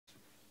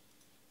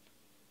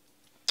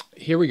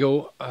Here we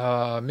go.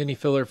 Mini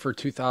filler for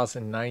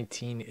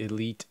 2019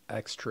 Elite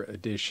Extra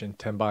Edition.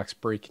 10 box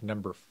break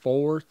number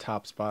 4.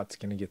 Top spot's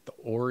going to get the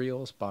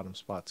Orioles. Bottom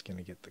spot's going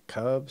to get the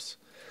Cubs.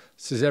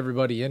 This is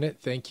everybody in it.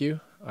 Thank you.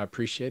 I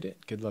appreciate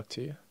it. Good luck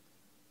to you.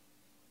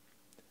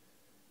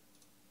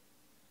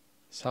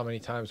 This is how many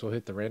times we'll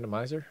hit the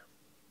randomizer.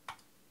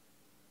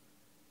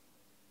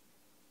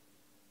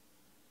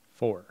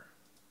 4.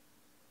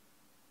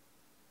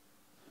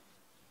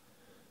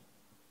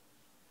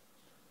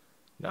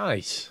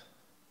 Nice.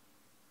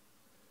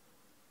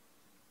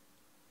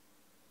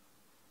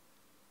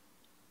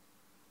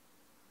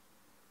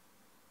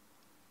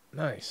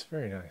 Nice.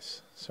 Very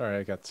nice. Sorry,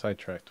 I got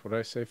sidetracked. What did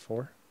I say?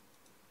 4?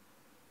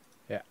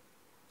 Yeah.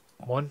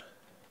 1,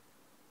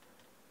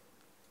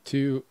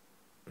 2,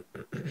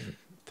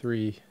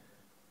 3,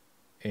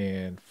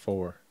 and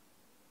 4.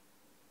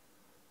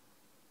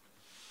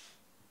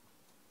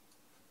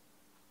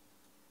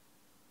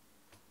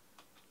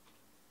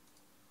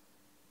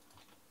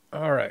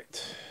 All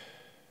right.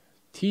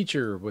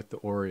 Teacher with the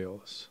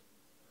Orioles.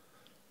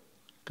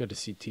 Good to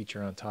see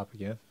Teacher on top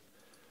again.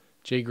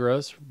 Jay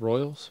Gruz,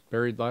 Royals.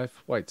 Buried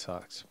Life, White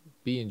Sox.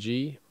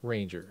 B&G,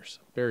 Rangers.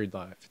 Buried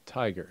Life,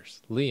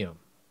 Tigers. Liam,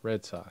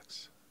 Red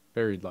Sox.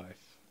 Buried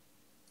Life,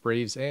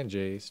 Braves and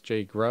Jays.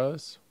 Jay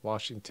Gruz,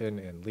 Washington,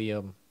 and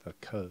Liam, the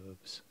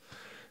Cubs.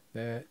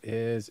 That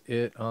is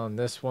it on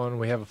this one.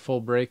 We have a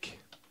full break.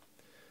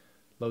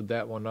 Load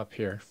that one up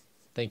here.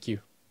 Thank you.